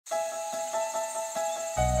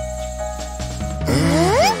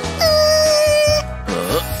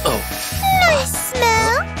Nice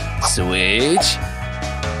smell. Switch.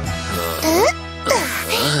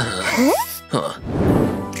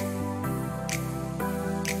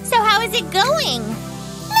 So how is it going?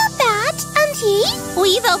 Not bad. And he?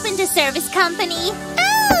 We've opened a service company.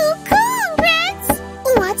 Oh, congrats!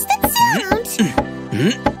 What's that sound?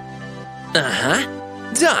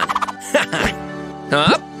 Done.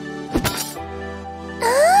 Up. Oh.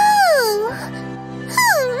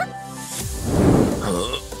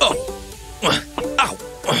 Ow.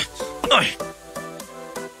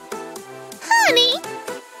 Honey?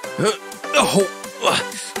 Oh. Huh?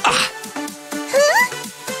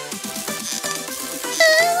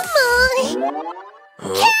 Oh, my.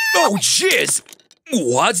 Oh, jeez.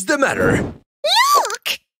 What's the matter?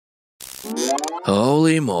 Look!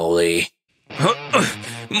 Holy moly.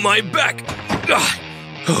 My back.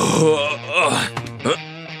 Oh,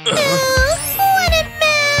 what a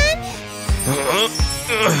man!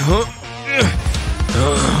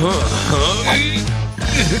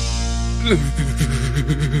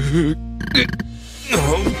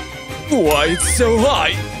 Why it's so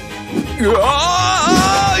high?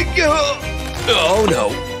 Oh no.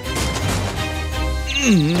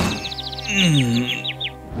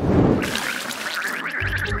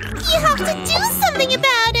 You have to do something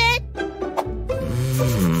about it!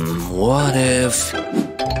 What if...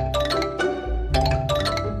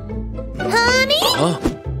 Honey?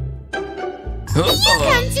 You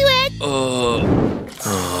can do it!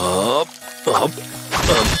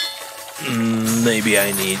 Maybe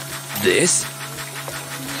I need this?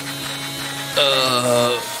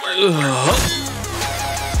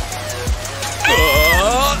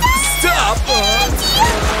 Stop!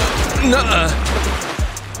 Nuh-uh.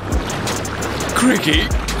 Cricky.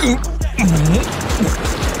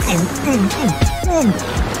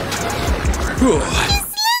 Just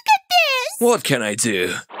look at this! What can I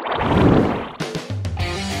do?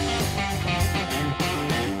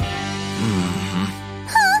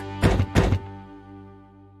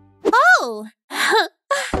 Oh!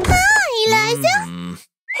 Hi, Liza!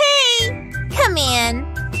 Hey! Come in.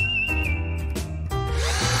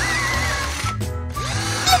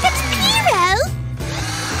 Look at Piro!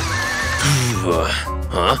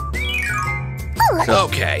 Huh?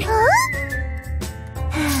 Okay.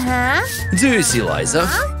 Huh? Do you see Liza?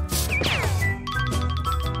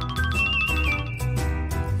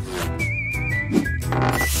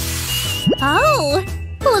 Oh!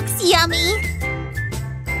 Looks yummy!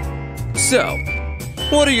 So,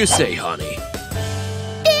 what do you say, honey?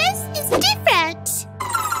 This is different!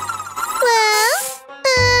 Well,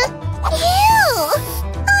 ew!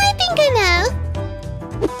 I think I know.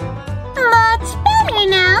 Much better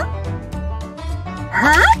now.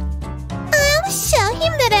 Huh? I'll show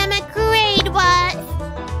him that I'm a great wife.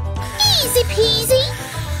 Easy peasy.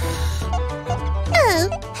 Oh,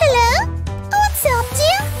 hello? What's up,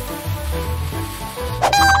 dear? Oh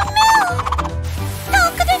no! How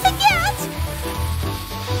could I forget?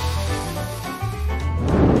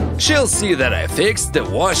 She'll see that I fixed the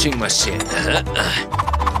washing machine.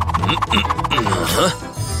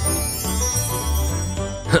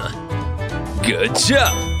 Good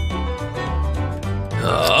job.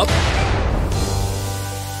 Up.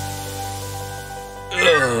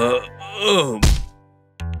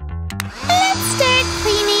 Let's start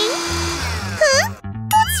cleaning. Huh?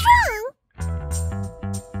 What's wrong?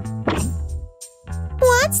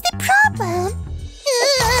 What's the problem?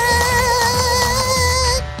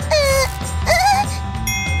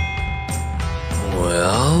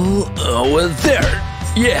 Well, there.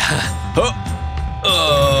 Yeah.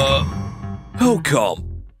 How come?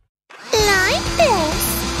 Like this.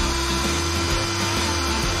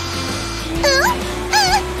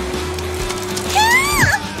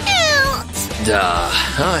 Out!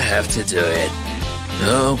 I have to do it.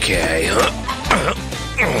 Okay. Help!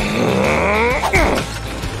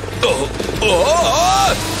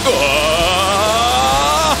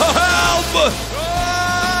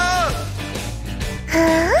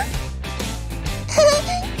 Huh?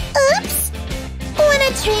 Oops!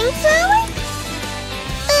 Wanna drink flower?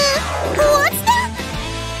 What's that?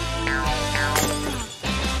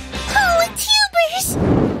 Holy tubers!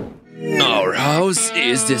 Our house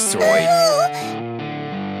is destroyed.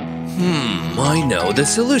 I know the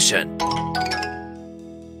solution.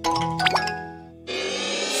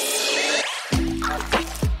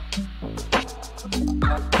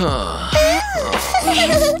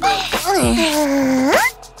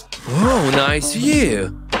 Oh, nice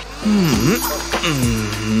view.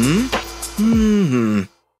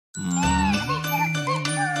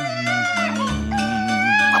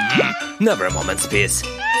 never a moment's peace.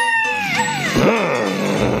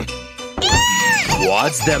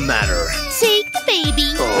 What's the matter? Take the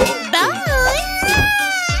baby. Bye.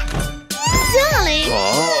 Darling.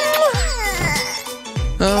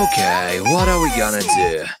 Okay, what are we gonna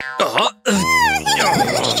do?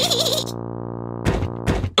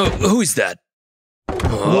 Who's that?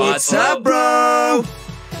 What's up, bro?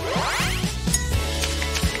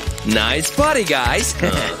 Nice party, guys.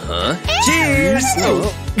 Cheers.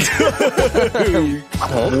 Cool.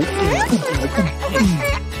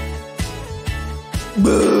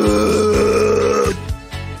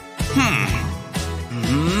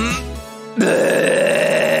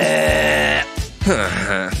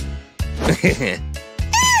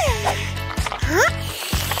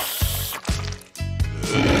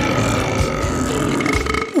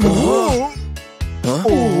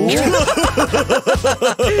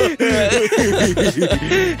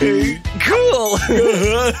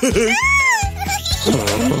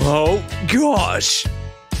 Oh gosh.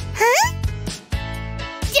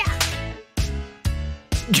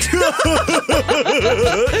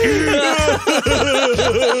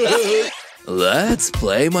 Let's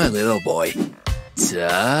play my little boy.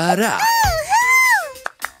 Ta-da!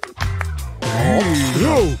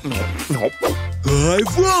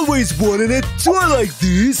 I've always wanted a toy like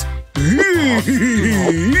this.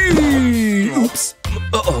 Oops.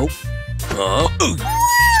 Uh-oh.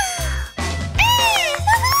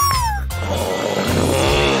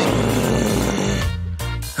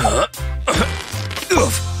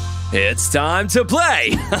 It's time to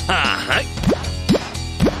play!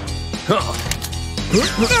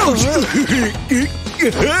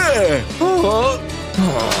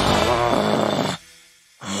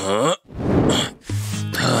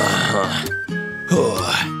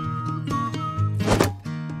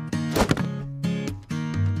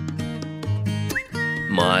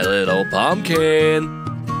 My little pumpkin.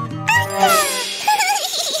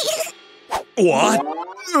 What?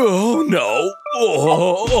 Oh no.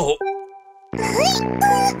 Oh.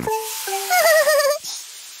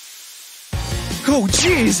 Oh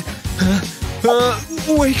jeez.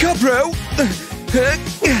 Wake up, bro.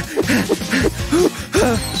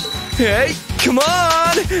 Hey, come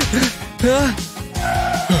on.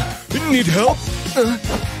 Need help?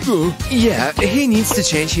 Yeah, he needs to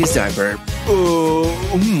change his diaper.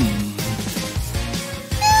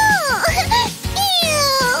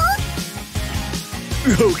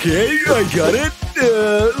 Okay, I got it.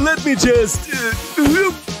 Let me just...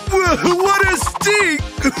 what a stink!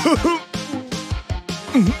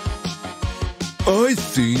 I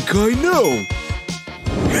think I know.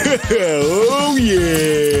 Oh,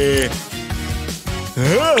 yeah.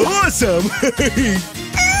 Awesome!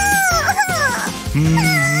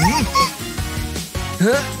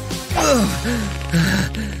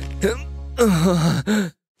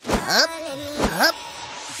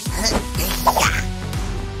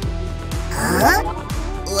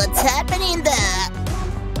 What's happening there?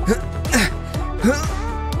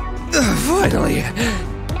 Finally.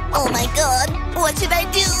 Oh my god, what should I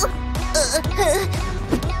do?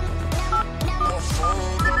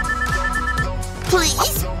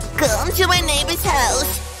 Please, come to my neighbor's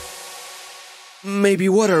house. Maybe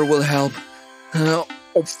water will help. Huh?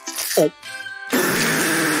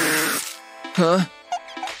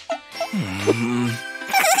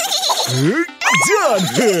 Done!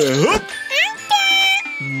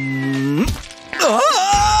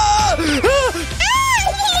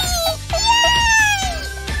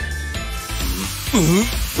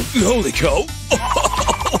 Holy cow!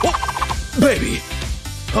 Baby!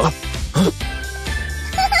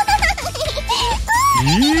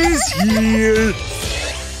 He's here!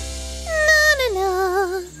 No.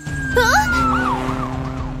 Huh?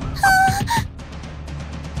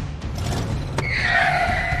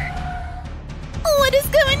 What is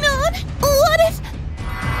going on? What if...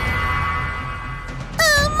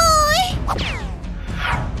 Oh my!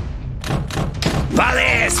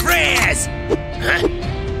 Police, freeze! Huh?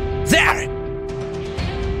 There!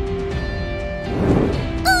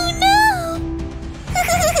 Oh no!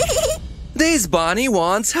 This bunny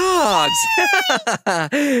wants hugs!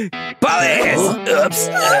 Police! Oops!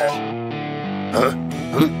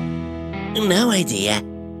 No idea.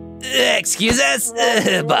 Excuse us?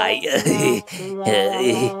 Bye.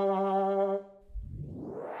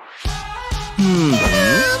 Oh,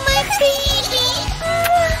 my baby!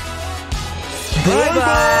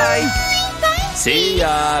 Bye-bye! See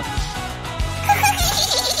ya!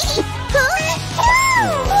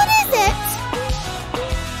 What is it?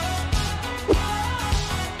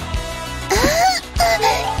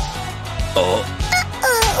 Oh.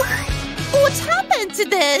 What's happened? to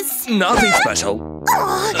this? Nothing special.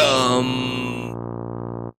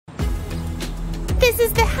 This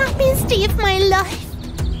is the happiest day of my life.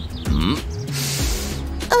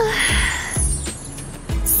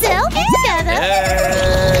 So, get together.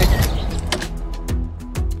 Hey.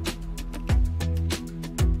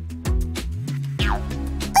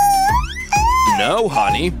 No,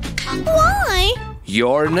 honey. Why?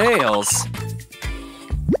 Your nails.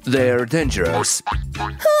 They're dangerous. Huh?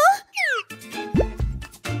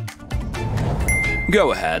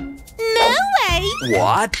 Go ahead. No way.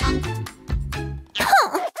 What?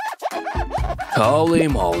 Holy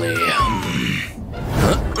moly.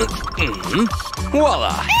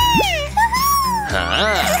 Voila.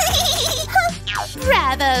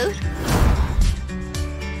 Bravo.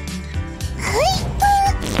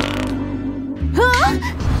 Huh?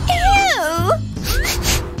 Ew.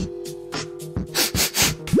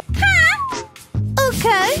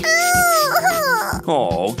 Okay.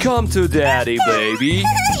 Oh, come to daddy, baby.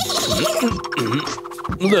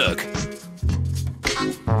 Look.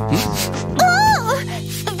 Oh,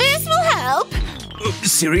 this will help.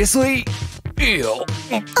 Seriously? Ew.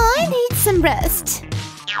 I need some rest.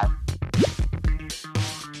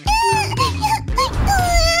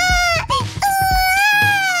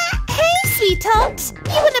 Hey, sweetheart.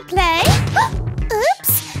 You wanna play?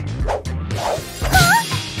 Oops. Huh?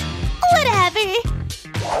 Whatever.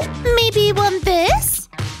 Maybe you want this?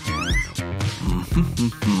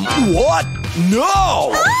 What?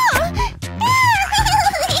 No!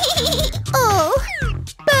 Oh,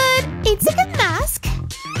 but it's a good mask.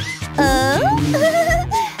 Oh.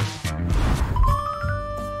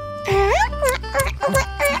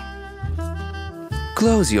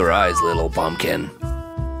 Close your eyes, little pumpkin.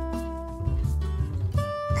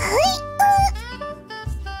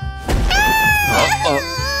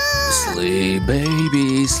 Sleep,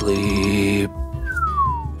 baby, sleep.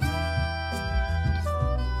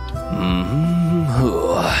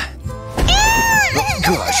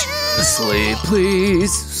 Gosh, sleep,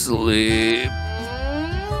 please, sleep.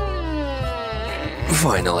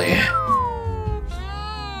 Finally.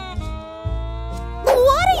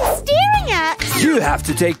 What are you staring at? You have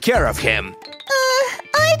to take care of him.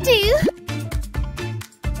 I do.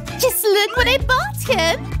 Just look what I bought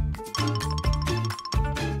him.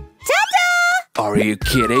 Ta-da! Are you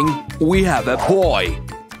kidding? We have a boy.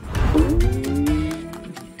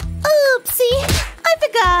 Oopsie, I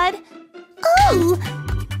forgot. Oh,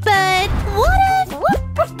 but what if...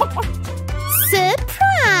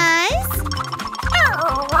 Surprise!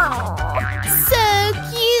 So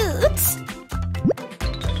cute.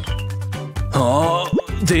 Oh,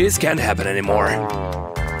 this can't happen anymore.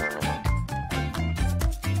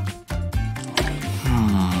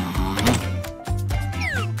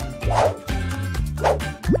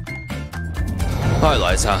 Hi,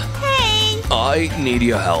 Liza. Hey. I need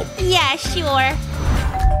your help. Yeah, sure.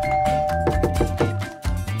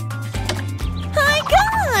 Hi,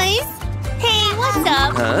 guys. Hey, what's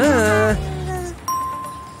up?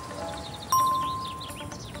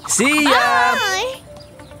 See ya! Bye.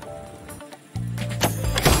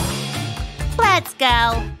 Let's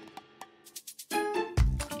go.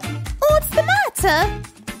 What's the matter?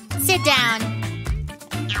 Sit down.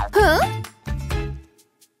 Huh?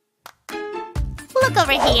 Look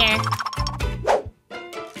over here.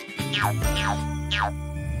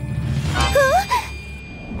 Huh?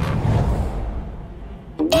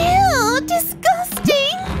 Ew,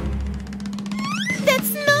 disgusting!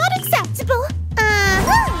 That's not acceptable.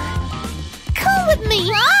 Come with me.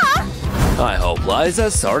 I hope Liza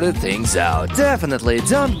sorted things out. Definitely,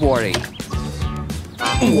 don't worry.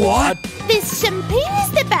 What? This champagne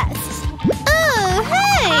is the best. Oh,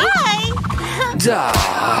 hey! Hi! Duh.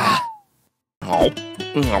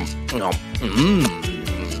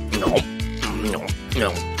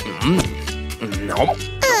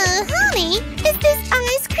 Honey, is this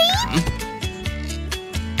ice cream?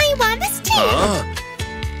 I want this too.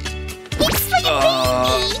 It's for your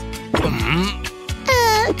baby.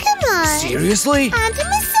 Come on. Seriously? And a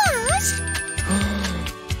massage.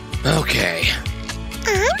 Okay.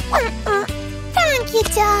 Thank you,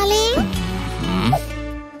 darling.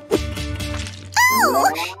 Oh,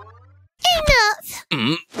 enough.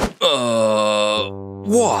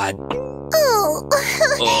 What? Oh,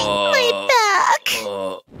 my back.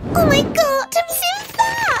 Oh my god, I'm so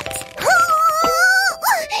fat.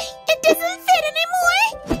 It doesn't fit anymore.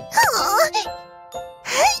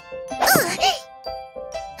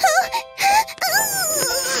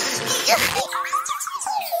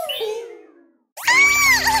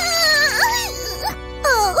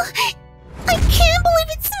 Oh, I can't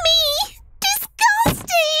believe it's me.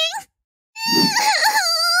 Disgusting.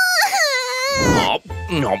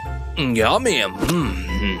 No. Yummy.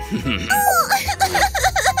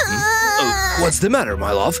 What's the matter,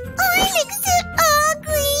 my love? I look so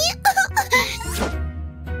ugly.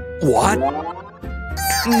 What?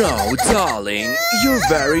 No, darling. You're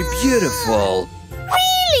very beautiful.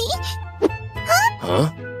 Really?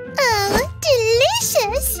 Huh? Oh,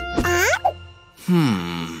 delicious.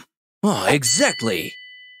 Oh, exactly.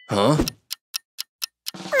 Huh?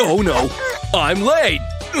 Oh no, I'm late.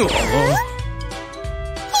 Oh.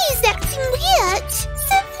 He's acting weird.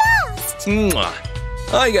 So fast. Mwah.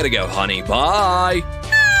 I gotta go, honey. Bye.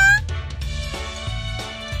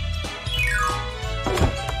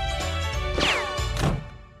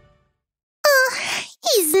 Oh,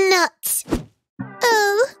 he's nuts.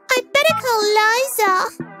 Oh, I better call Liza.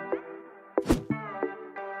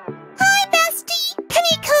 Hi, bestie. Can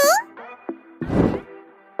you come?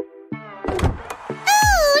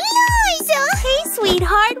 Oh, Liza. Hey,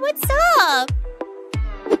 sweetheart, what's up?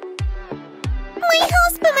 My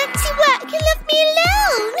husband went to work and left me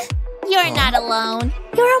alone. You're not alone.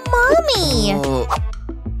 You're a mommy.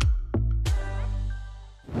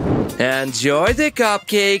 Enjoy the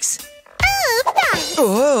cupcakes. Oh, thanks.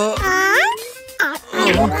 Oh.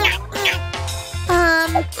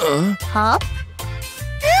 Hop?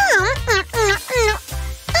 Oh,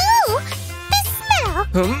 the smell.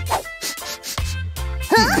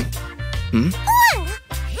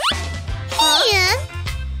 Here.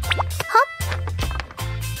 Hop?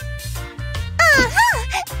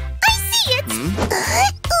 I see it.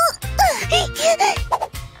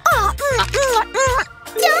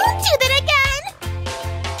 Don't do that again.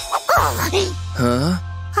 Huh?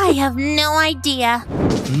 I have no idea.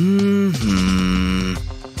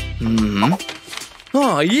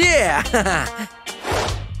 Oh, yeah!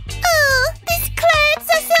 Oh, these clothes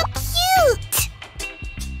are so cute.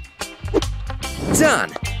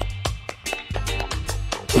 Done.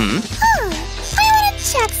 I want to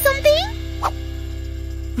check something.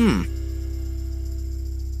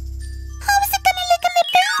 How is it gonna look on the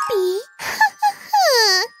baby?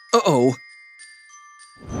 Uh-oh.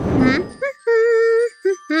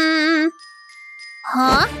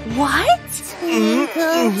 Huh? What?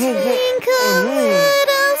 Twinkle, twinkle,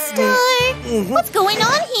 little star. What's going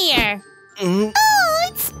on here? Oh,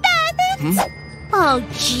 it's Babbitt. Oh,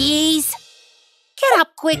 jeez. Get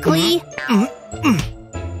up quickly.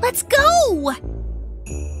 Let's go.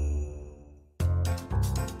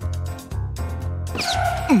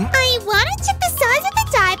 I want to check the size of the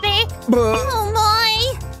diaper. Oh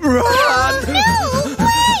my! Run! Oh no!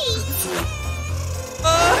 Wait!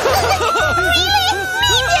 Really?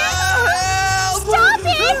 Stop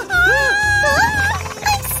it!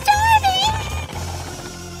 I'm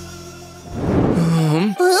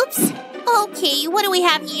starving. Oops. Okay, what do we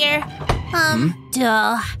have here?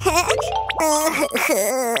 Duh.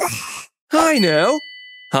 I know.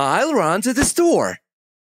 I'll run to the store.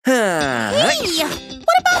 Hey,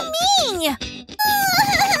 what about me?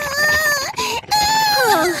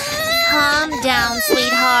 Calm down,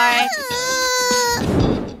 sweetheart.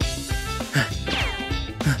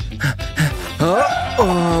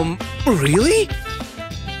 Really?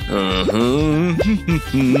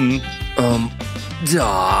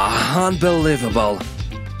 Unbelievable.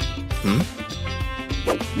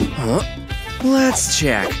 Let's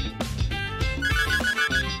check.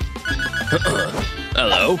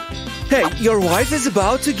 Hello? Hey, your wife is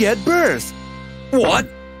about to get birth. What?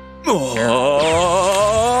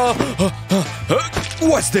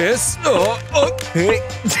 What's this? Hey.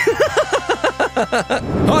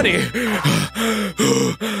 Honey.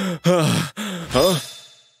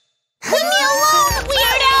 Leave me alone,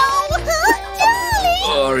 weirdo! Darling!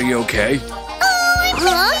 Are you okay?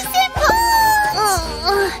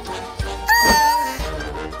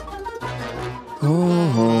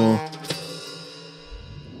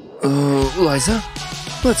 Liza,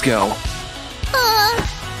 let's go.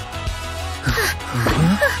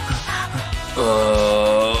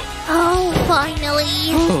 Oh,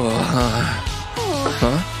 finally.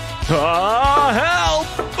 Help!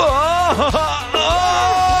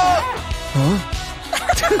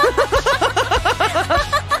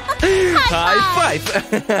 High five!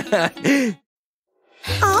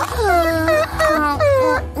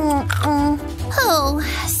 Oh,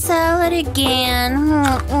 salad again.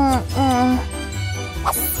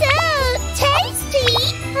 So tasty!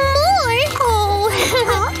 More! Oh,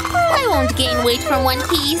 I won't gain weight from one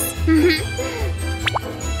piece.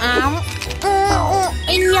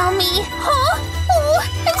 Yummy. Huh? Oh,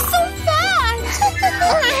 I'm so fat!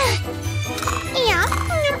 Yeah.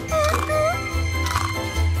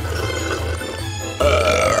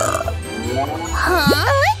 Huh?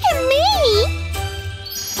 Look at me!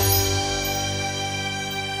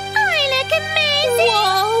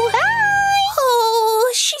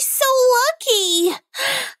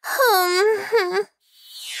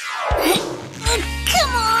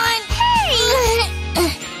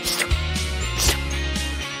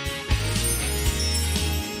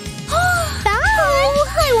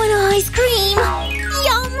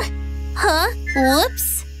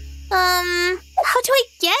 I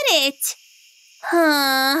get it.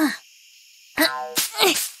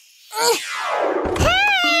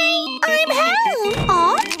 Hey, I'm home.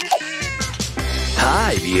 Aw,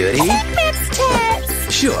 Hi, beauty. Max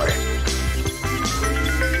tips. Sure.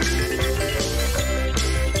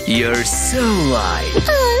 You're so light.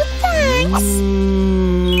 Oh, thanks.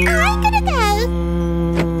 I'm gonna go.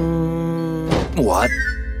 What?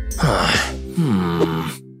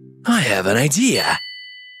 I have an idea.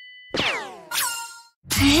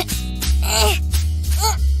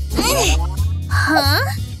 Huh?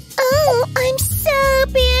 Oh, I'm so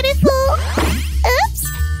beautiful. Oops.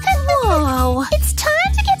 Whoa. It's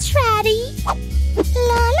time to get ready.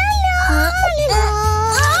 La la la la.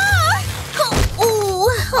 Oh,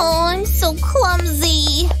 I'm so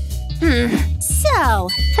clumsy. So,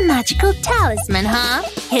 a magical talisman, huh?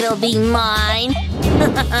 It'll be mine.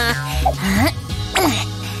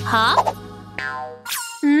 Huh?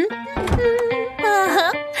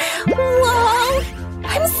 Whoa!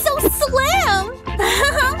 I'm so slim!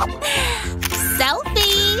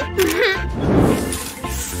 Selfie!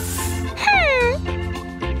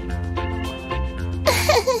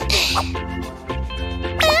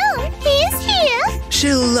 Oh, he's here.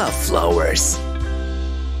 She'll love flowers.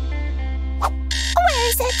 Where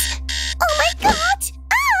is it? Oh my god!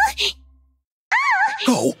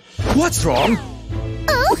 Oh, what's wrong?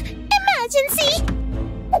 Oh, emergency!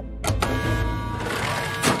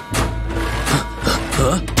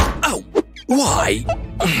 Huh? Oh, why?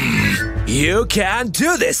 You can't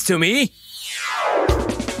do this to me!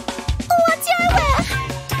 What's your wear?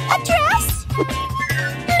 A dress?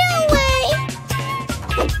 No way!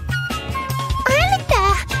 I like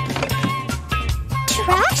that.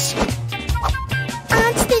 Trash?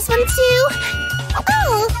 And this one too.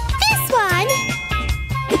 Oh, this one.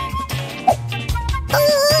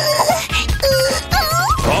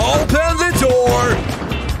 Open the door!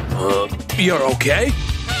 You're okay?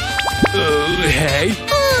 Hey?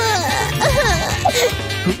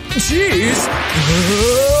 Jeez!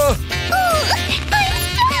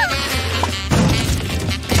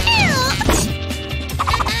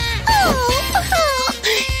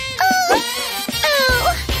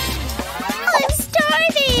 I'm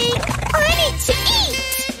starving! I need to eat!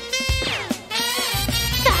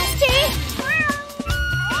 Faster!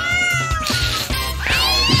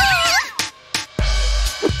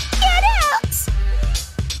 Get out!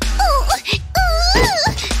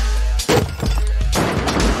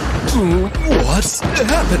 What's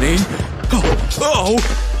happening? Oh,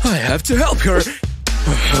 I have to help her.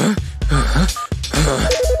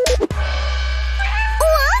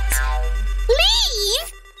 What? Leave?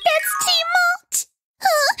 That's too much!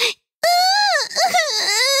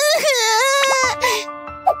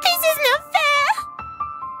 This is not fair!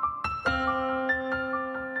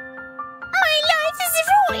 My life is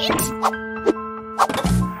ruined!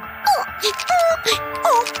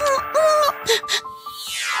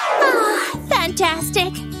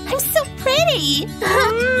 Fantastic! I'm so pretty!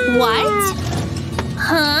 What?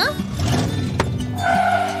 Huh?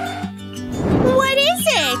 What is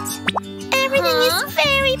it? Everything is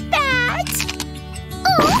very bad!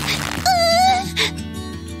 Oh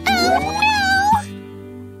no!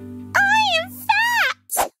 I am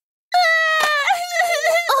fat!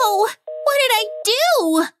 Oh, what did I do?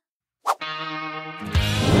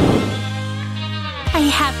 I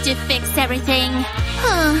have to fix everything.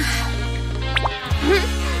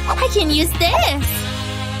 I can use this.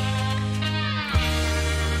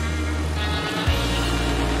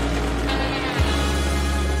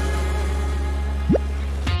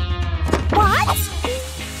 What?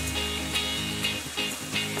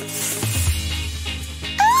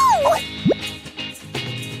 Oh!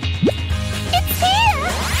 It's here!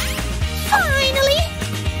 Finally!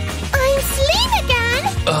 I'm slim again!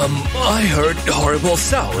 I heard horrible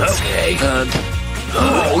sounds. Okay.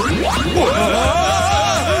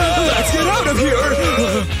 Let's get out of here!